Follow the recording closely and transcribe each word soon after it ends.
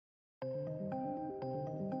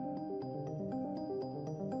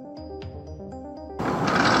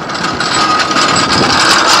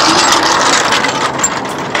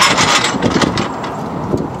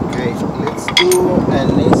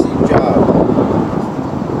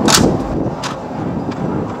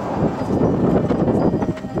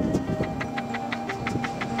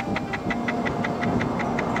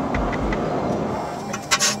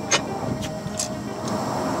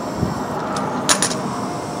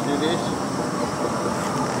this.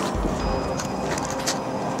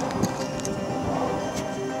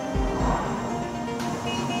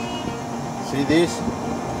 See this?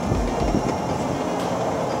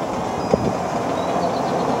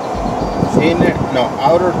 Inner, no,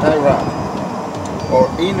 outer tie rod, or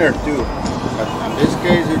inner too, but in this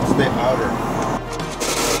case it's the outer.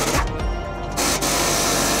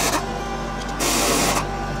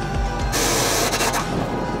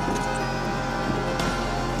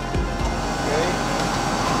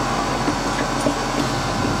 Okay.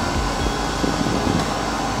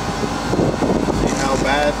 See how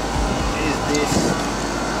bad is this?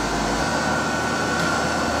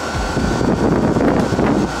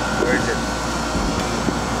 Where is it?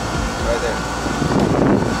 Right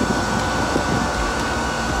there.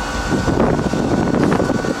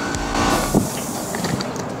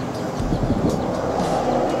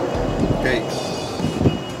 Okay.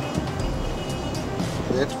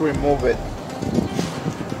 Let's remove it.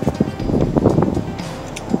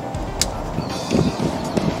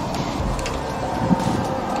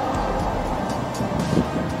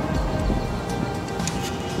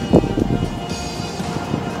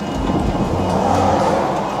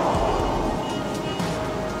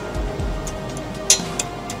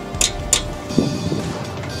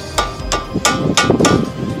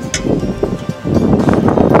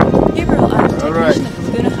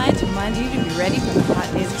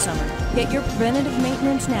 Get your preventative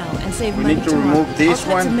maintenance now and save We money need to tomorrow. remove this All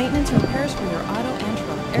types one. of maintenance and repairs for your auto and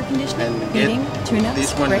truck. Air conditioning, And heating, get tune-ups,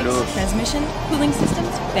 this one brakes, loose. transmission, cooling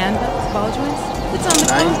systems, fan belts, ball joints. It's on the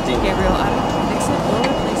phone. 19. Gabriel Auto, fix it or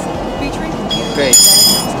replace it. Featuring computer Okay.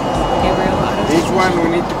 diagnostics. Gabriel Auto. This one we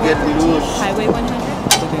need to get 413 loose. Highway 100,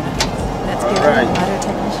 Laguna Heights. That's All Gabriel right. Auto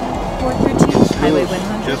Technician. 413 Highway Loose,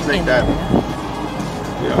 100. just like in that. Laguna Heights.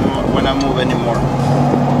 We don't want to move anymore.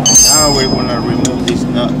 Now we're gonna remove this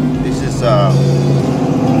nut. This is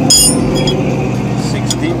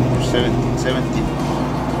 16 or 17.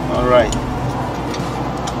 All right.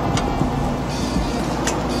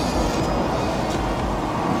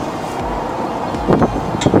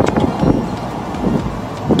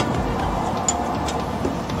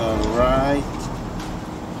 All right.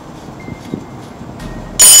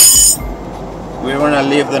 We're gonna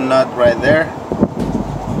leave the nut right there.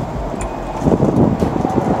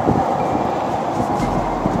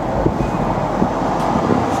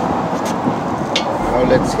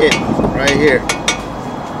 Let's hit right here.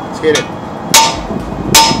 Let's hit it.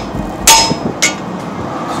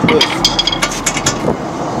 It's loose.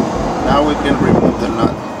 Now we can remove the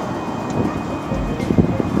nut.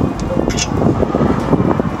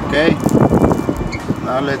 Okay.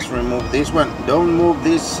 Now let's remove this one. Don't move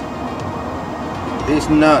this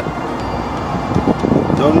nut.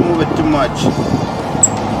 Don't move it too much.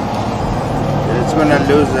 It's gonna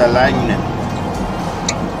lose the alignment.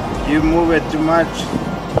 If you move it too much,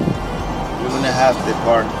 you're gonna have the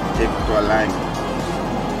part take to alignment.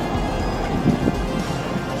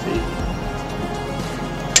 See?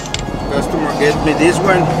 Customer gets me this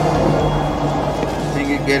one. I think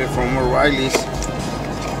you get it from O'Reilly's.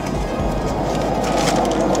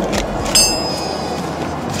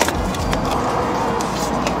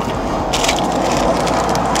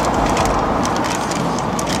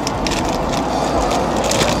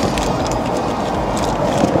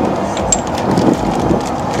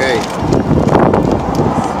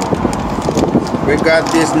 We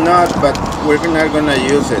got this nut, but we're not gonna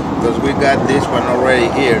use it because we got this one already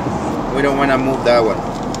here. We don't want to move that one.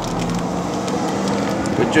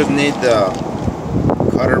 We just need the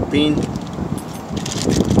cutter pin.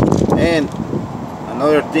 And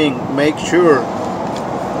another thing, make sure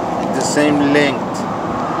it's the same length.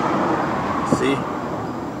 See,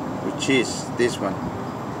 which is this one.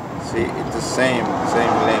 See, it's the same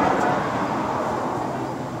length.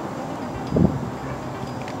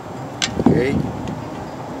 Okay.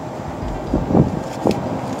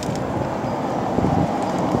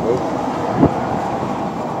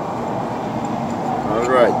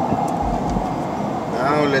 Alright,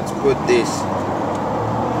 now let's put this.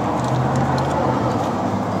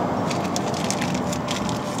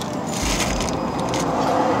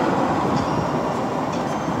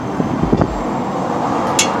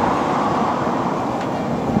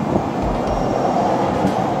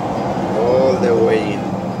 All the way in.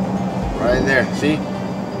 Right there, see?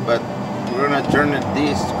 But we're gonna turn it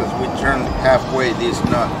this because we turned halfway this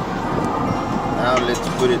nut. Now let's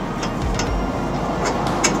put it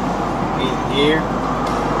in here.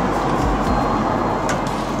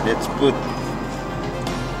 Let's put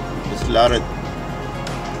the slotted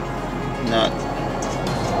nut.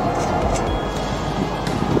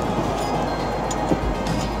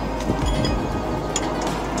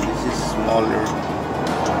 smaller.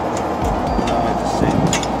 No, it's the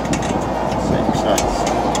same size.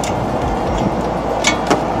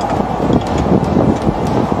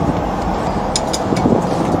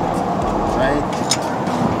 Right.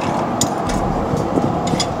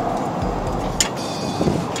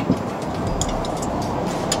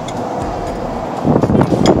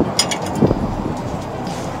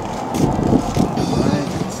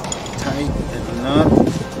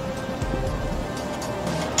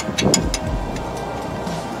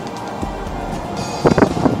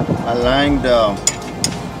 Align the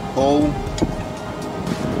hole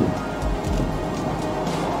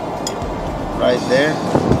right there.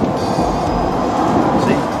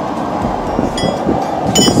 See?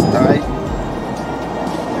 It's tight.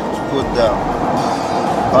 Let's put the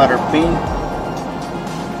cotter pin.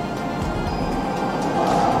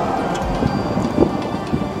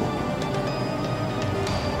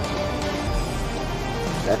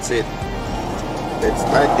 That's it. Let's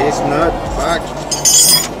tighten this nut back.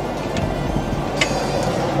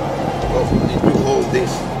 Oh, we need to hold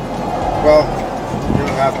this. Well, you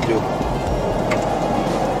don't have to.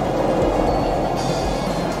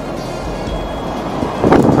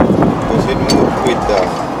 Because it moves with the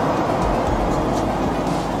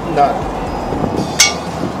nut.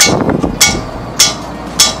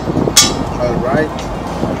 Alright.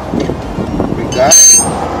 We got it.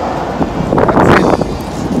 That's it.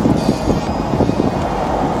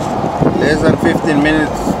 Less than 15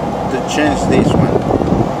 minutes to change this one.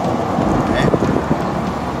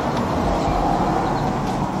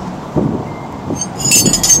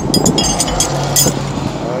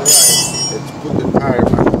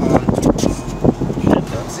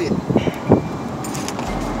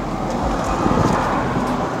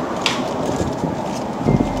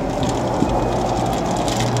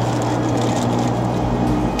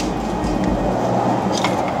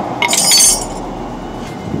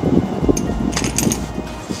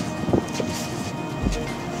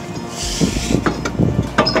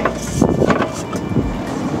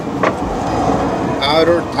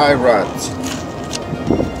 Outer tie rods,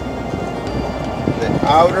 the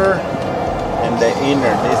outer and the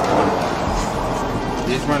inner.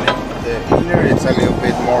 This one, the inner, it's a little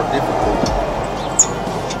bit more difficult.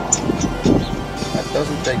 That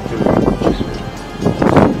doesn't take too long.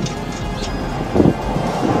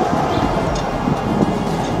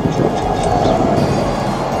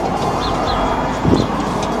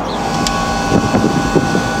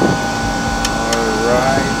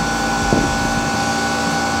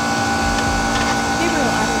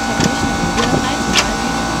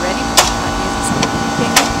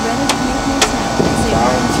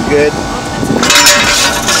 Good.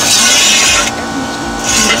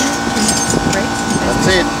 That's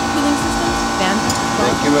it.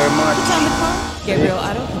 Thank you very much. Gabriel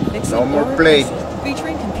Auto can fix no more play.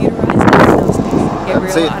 Featuring computerized diagnostics.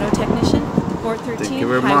 Gabriel Auto Technician,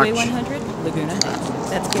 413 Highway 100, Laguna Heights.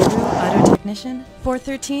 That's Gabriel Auto Technician,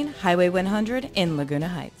 413 Highway 100 in Laguna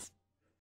Heights.